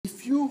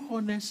you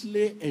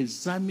honestly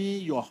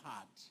examine your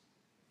heart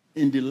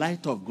in the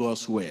light of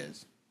God's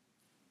words,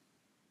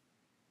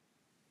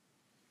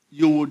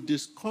 you will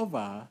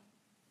discover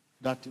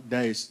that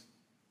there is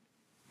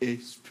a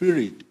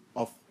spirit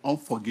of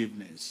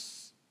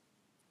unforgiveness,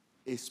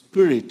 a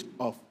spirit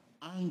of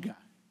anger,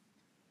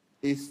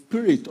 a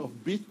spirit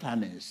of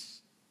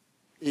bitterness,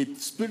 a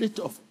spirit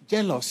of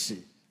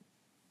jealousy,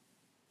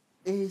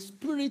 a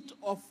spirit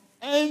of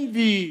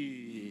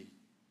envy.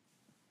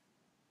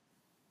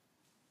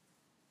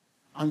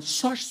 And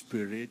such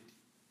spirit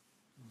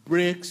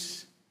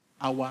breaks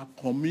our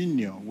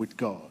communion with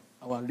God,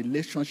 our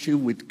relationship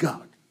with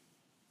God.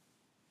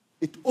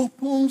 It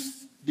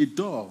opens the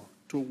door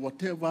to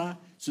whatever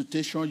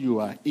situation you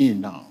are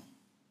in now.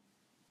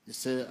 You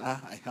say,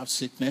 I have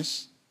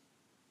sickness.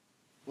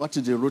 What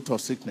is the root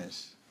of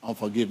sickness?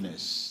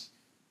 Unforgiveness.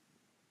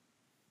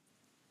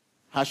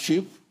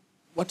 Hardship.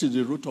 What is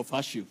the root of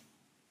hardship?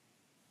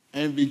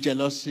 Envy,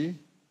 jealousy,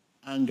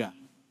 anger.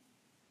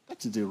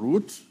 That is the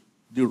root,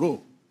 the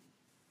road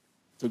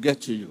to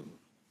get to you.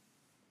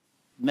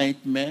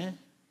 Nightmare,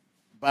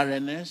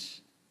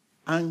 barrenness,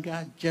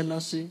 anger,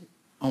 jealousy,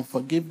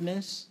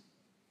 unforgiveness,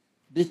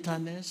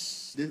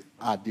 bitterness. These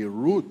are the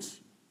root.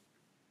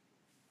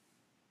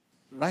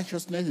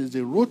 Righteousness is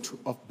the root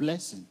of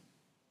blessing.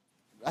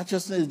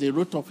 Righteousness is the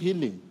root of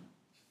healing.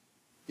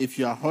 If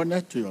you are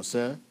honest to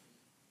yourself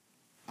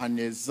and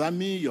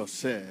examine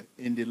yourself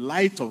in the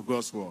light of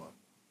God's word,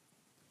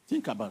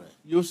 think about it.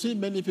 You see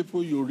many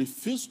people you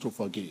refuse to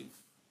forgive.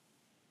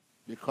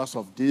 Because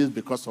of this,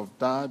 because of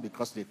that,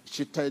 because they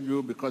cheated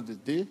you, because they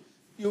did.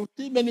 You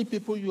see many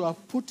people you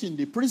have put in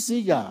the prison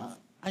yard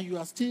and you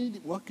are still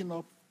walking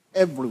up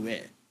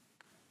everywhere.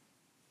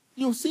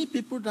 You see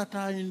people that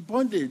are in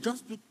bondage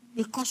just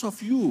because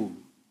of you.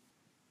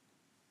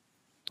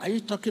 Are you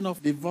talking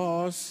of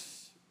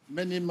divorce?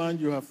 Many men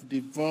you have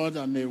divorced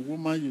and a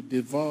woman you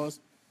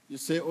divorced. You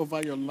say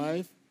over your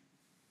life,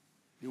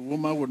 the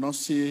woman will not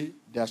see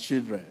their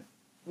children.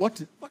 What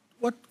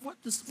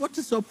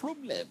is your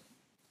problem?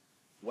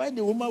 Why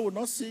the woman will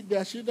not see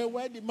their children?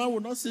 Why the man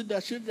will not see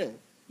their children?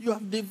 You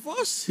have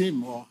divorced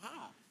him or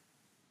her.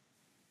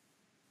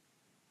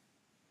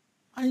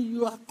 And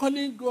you are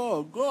calling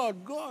God,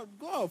 God, God,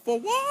 God. For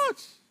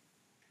what?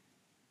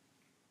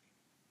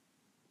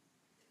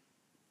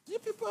 You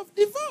people have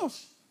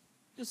divorced.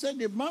 You say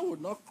the man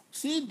will not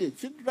see the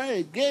children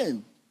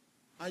again.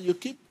 And you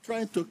keep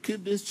trying to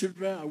keep these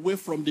children away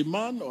from the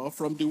man or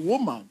from the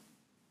woman.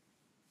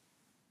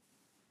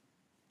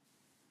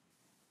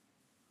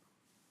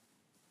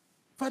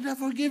 Father,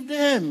 forgive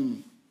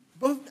them.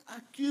 Both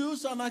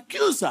accused and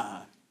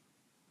accuser.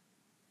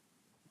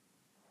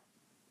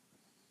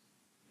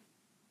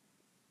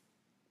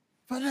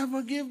 Father,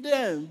 forgive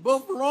them.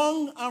 Both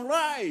wrong and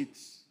right.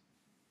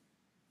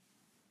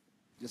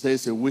 You say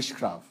it's a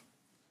witchcraft.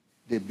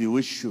 They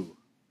bewitch you.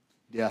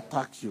 They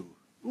attack you.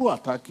 Who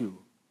attack you?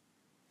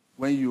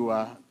 When you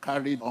are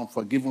carried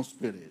unforgiving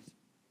spirit,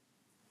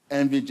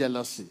 envy,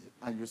 jealousy,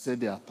 and you say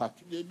they attack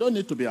you. You don't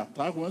need to be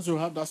attacked. Once you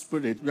have that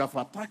spirit, you have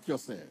attacked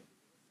yourself.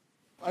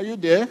 Are you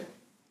there?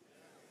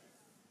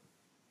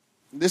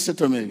 Listen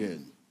to me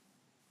again.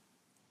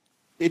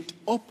 It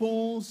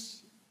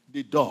opens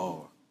the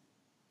door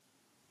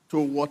to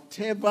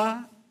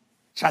whatever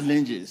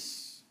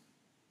challenges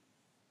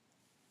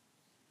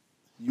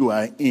you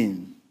are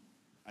in.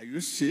 Are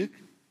you sick?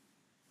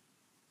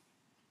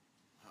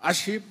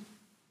 Hardship?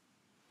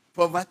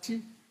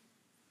 Poverty?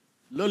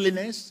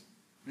 Loneliness?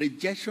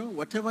 Rejection?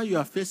 Whatever you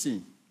are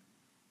facing.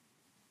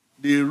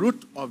 The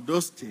root of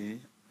those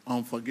things,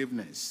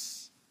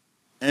 unforgiveness,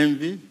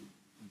 envy,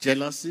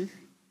 jealousy,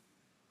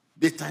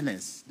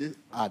 bitterness. These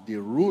are the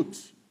root.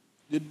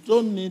 You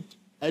don't need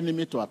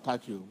enemy to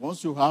attack you.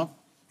 Once you have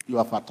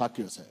attacked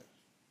yourself.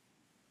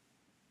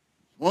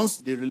 Once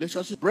the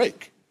relationship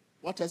break,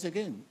 what else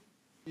again?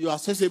 You are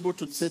accessible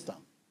to Satan.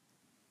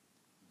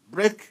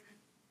 Break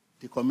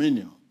the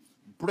communion.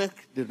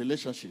 Break the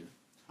relationship.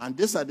 And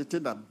these are the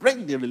things that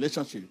break the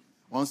relationship.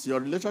 Once your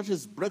relationship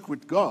is break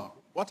with God,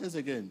 what else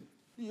again?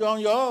 You're on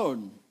your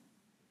own.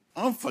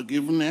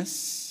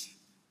 Unforgiveness,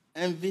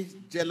 envy,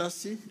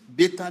 jealousy,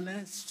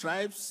 bitterness,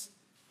 stripes,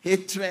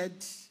 hatred,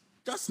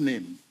 just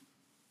name.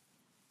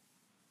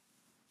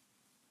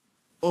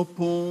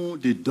 Open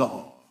the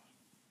door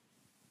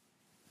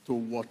to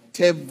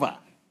whatever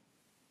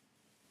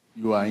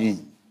you are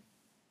in.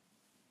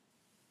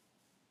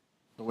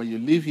 So when you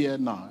leave here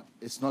now,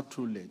 it's not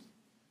too late.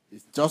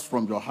 It's just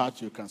from your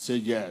heart you can say,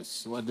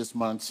 yes, what this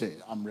man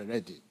said, I'm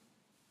ready.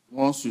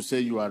 Once you say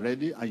you are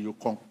ready and you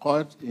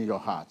concord in your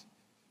heart,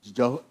 the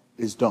job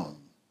is done.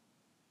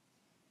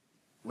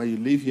 When you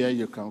leave here,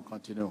 you can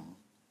continue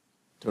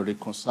to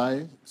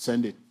reconcile,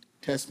 send a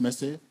text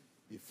message,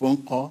 a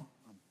phone call,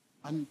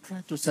 and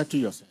try to settle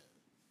yourself.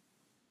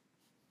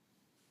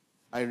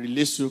 I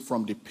release you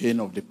from the pain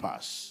of the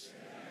past.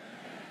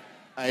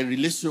 I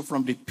release you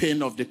from the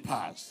pain of the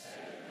past.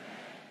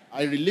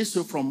 I release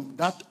you from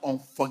that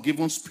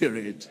unforgiving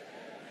spirit,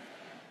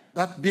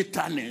 that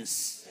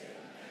bitterness,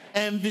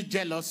 envy,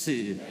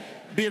 jealousy,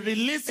 Be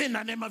released in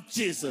the name of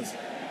Jesus.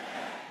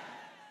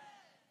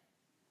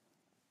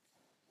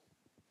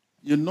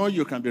 You know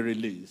you can be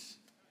released.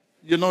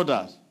 You know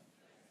that.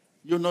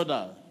 You know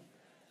that.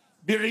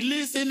 Be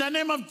released in the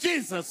name of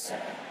Jesus.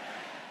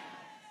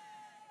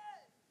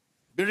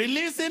 Be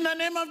released in the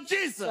name of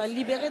Jesus. Sois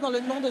libéré dans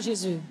le nom de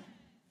Jésus.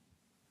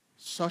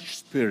 Such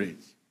spirit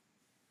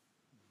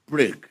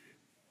break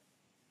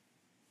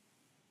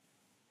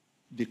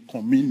the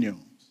communion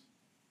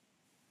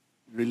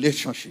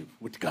relationship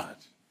with God.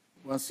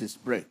 Once it's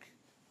break,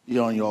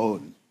 you're on your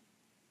own.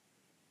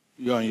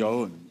 You're on your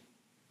own.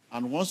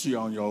 And once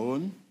you're on your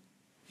own,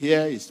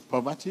 here is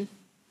poverty,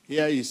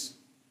 here is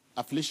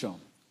affliction.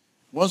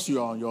 Once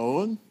you're on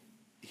your own,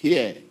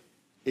 here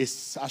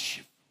is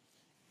hardship.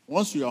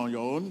 Once you're on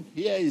your own,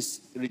 here is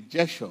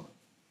rejection.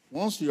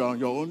 Once you're on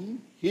your own,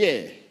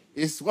 here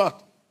is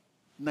what?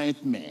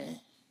 Nightmare.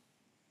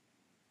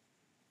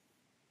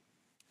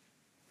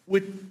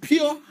 With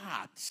pure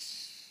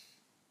hearts,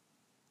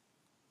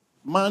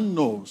 man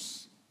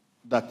knows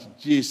that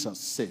Jesus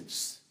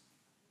saves.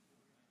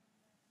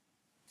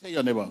 Tell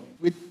your neighbor,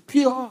 with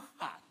pure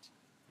heart,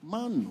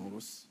 man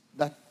knows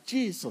that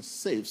Jesus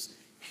saves,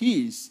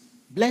 heals,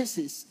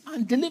 blesses,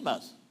 and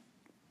delivers.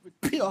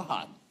 With pure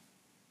heart.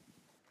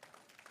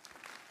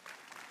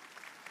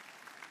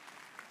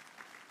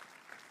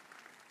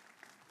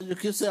 You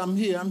can say, I'm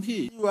here, I'm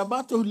here. You are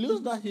about to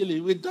lose that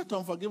healing with that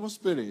unforgiving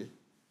spirit.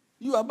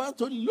 You are about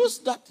to lose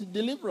that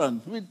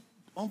deliverance with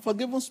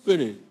unforgiving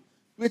spirit,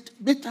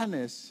 with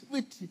bitterness,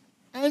 with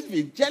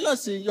envy,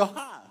 jealousy in your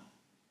heart.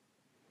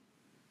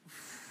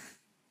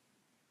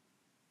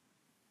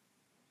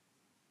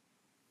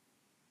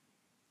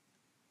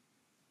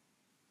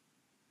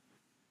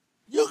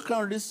 You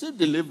can receive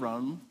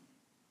deliverance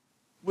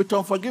with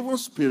unforgiving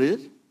spirit,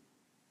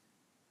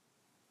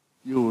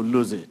 you will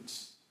lose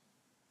it.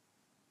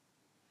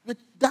 With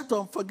that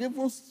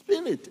unforgiving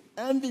spirit,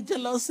 envy,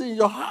 jealousy in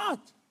your heart,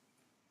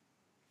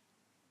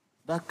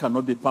 that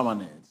cannot be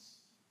permanent.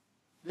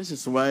 This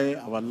is why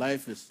our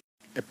life is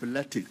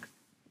epileptic.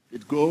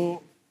 It goes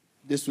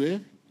this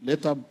way,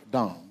 later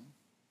down.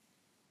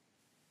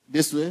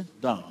 This way,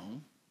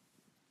 down.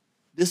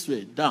 This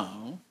way,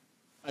 down.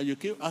 And you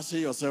keep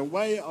asking yourself,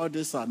 why all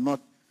these are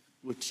not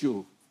with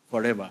you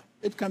forever?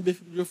 It can be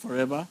with you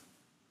forever.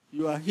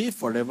 You are here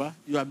forever.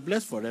 You are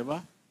blessed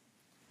forever.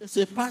 It's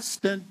a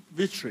past tense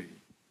victory.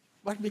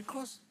 But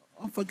because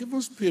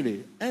unforgiving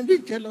spirit, envy,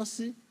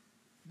 jealousy,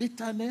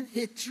 bitterness,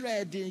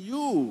 hatred in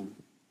you,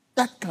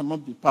 that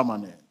cannot be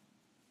permanent.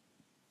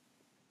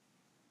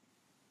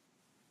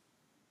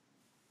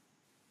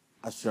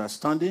 As you are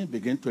standing,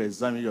 begin to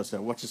examine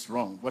yourself. What is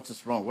wrong? What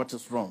is wrong? What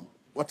is wrong?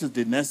 What is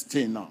the next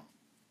thing now?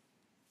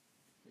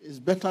 It's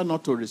better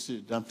not to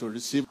receive than to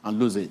receive and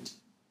lose it.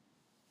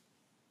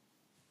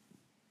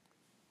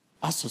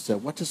 Ask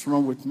yourself, what is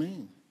wrong with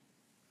me?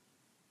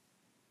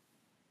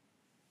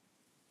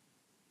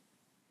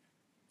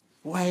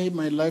 Why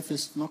my life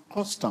is not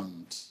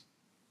constant?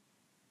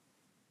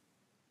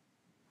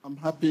 I'm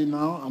happy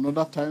now,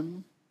 another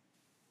time.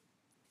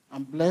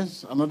 I'm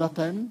blessed, another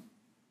time.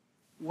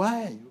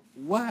 Why?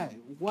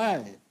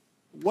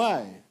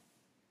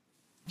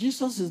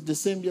 Jesus is the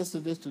same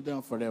yesterday, today,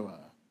 and forever.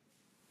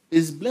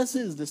 His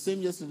blessing is the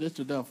same yesterday,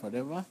 today, and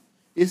forever.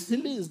 His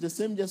healing is the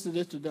same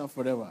yesterday, today, and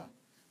forever.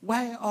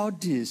 Why all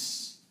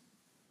this?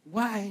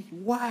 Why?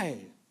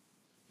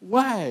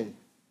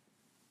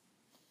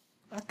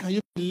 How can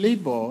you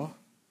labor,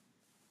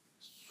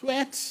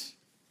 sweat,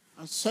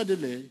 and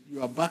suddenly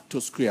you are back to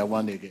square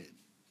one again?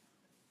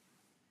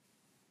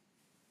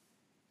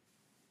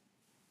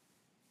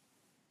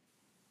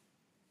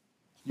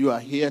 You are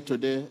here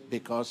today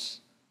because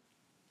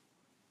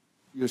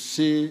you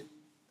see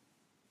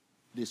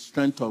the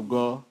strength of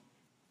God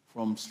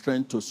from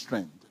strength to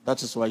strength.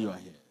 That is why you are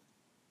here.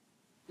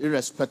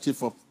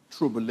 Irrespective of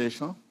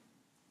tribulation,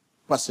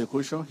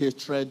 persecution,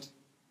 hatred,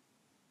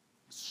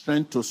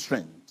 strength to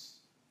strength.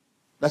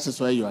 That is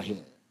why you are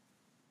here.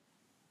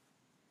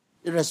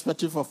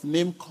 Irrespective of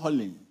name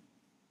calling,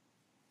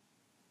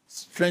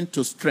 strength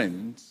to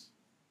strength.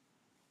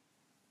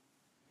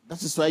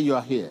 That is why you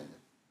are here.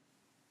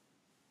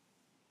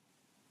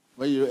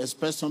 When you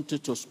expect something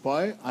to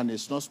spoil and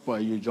it's not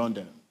spoiled, you join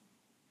them.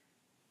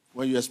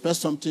 When you expect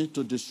something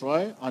to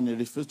destroy and it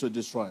refuses to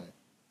destroy,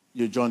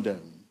 you join them.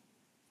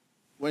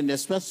 When you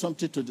expect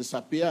something to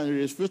disappear and it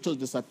refuses to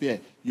disappear,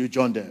 you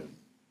join them.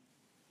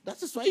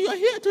 That is why you are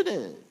here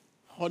today.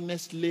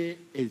 Honestly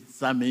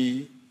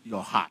examine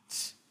your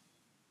heart.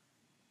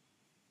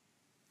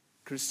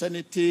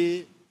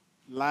 Christianity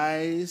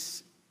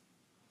lies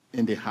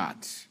in the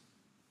heart.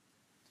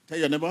 Tell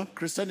your neighbor,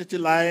 Christianity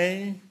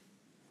lies.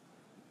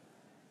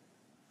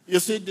 You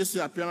see, this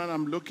appearance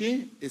I'm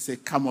looking is a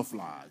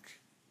camouflage.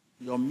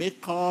 Your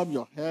makeup,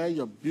 your hair,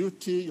 your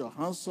beauty, your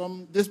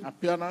handsome, this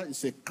appearance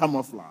is a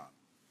camouflage.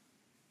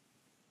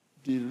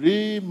 The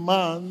real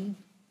man,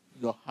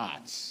 your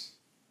heart.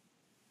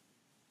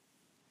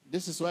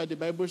 This is why the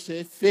Bible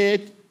says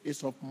faith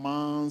is of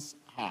man's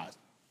heart.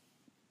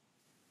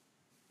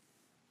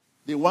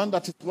 The one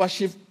that is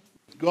worshipped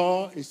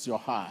God is your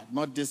heart,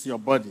 not this your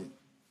body.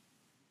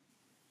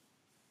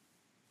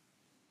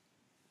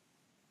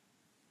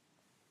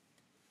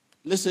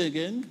 Listen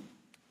again.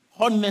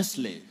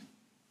 Honestly,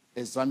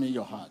 examine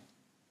your heart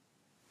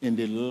in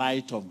the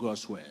light of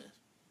God's word,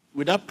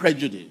 without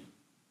prejudice.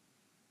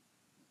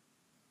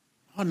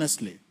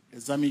 Honestly,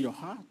 examine your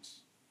heart.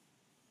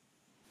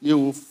 You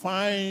will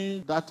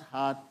find that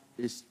heart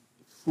is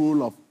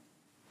full of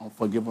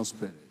unforgiving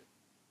spirit.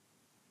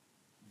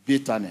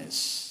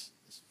 Bitterness.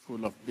 It's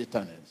full of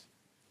bitterness.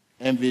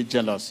 Envy,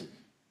 jealousy.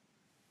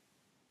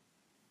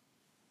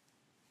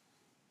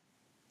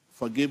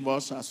 Forgive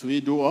us as we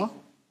do all.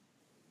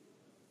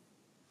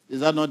 Is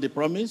that not the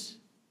promise?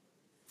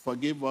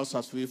 Forgive us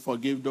as we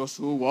forgive those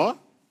who what?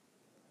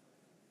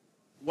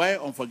 Why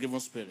unforgiving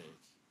spirit?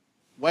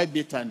 Why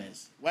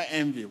bitterness? Why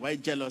envy? Why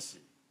jealousy?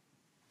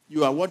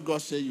 You are what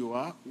God says you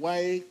are.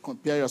 Why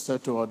compare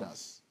yourself to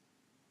others?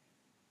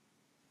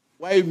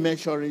 Why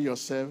measuring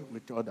yourself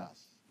with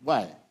others?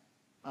 Why?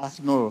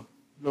 No,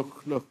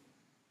 look.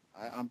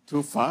 I'm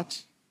too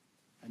fat.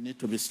 I need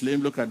to be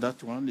slim. Look at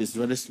that one. It's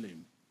very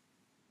slim.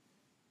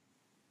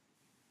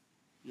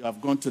 You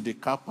have gone to the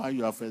car park.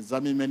 You have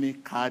examined many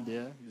cars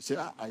there. You say,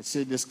 I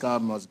say this car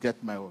must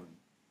get my own.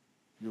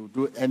 You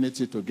do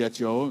anything to get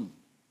your own.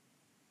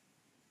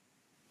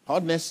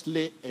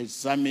 Honestly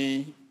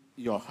examine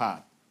your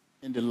heart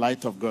in the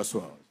light of God's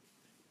word.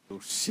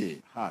 You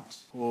see heart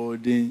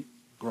holding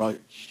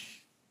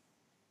grudge,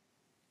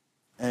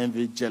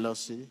 envy,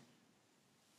 jealousy,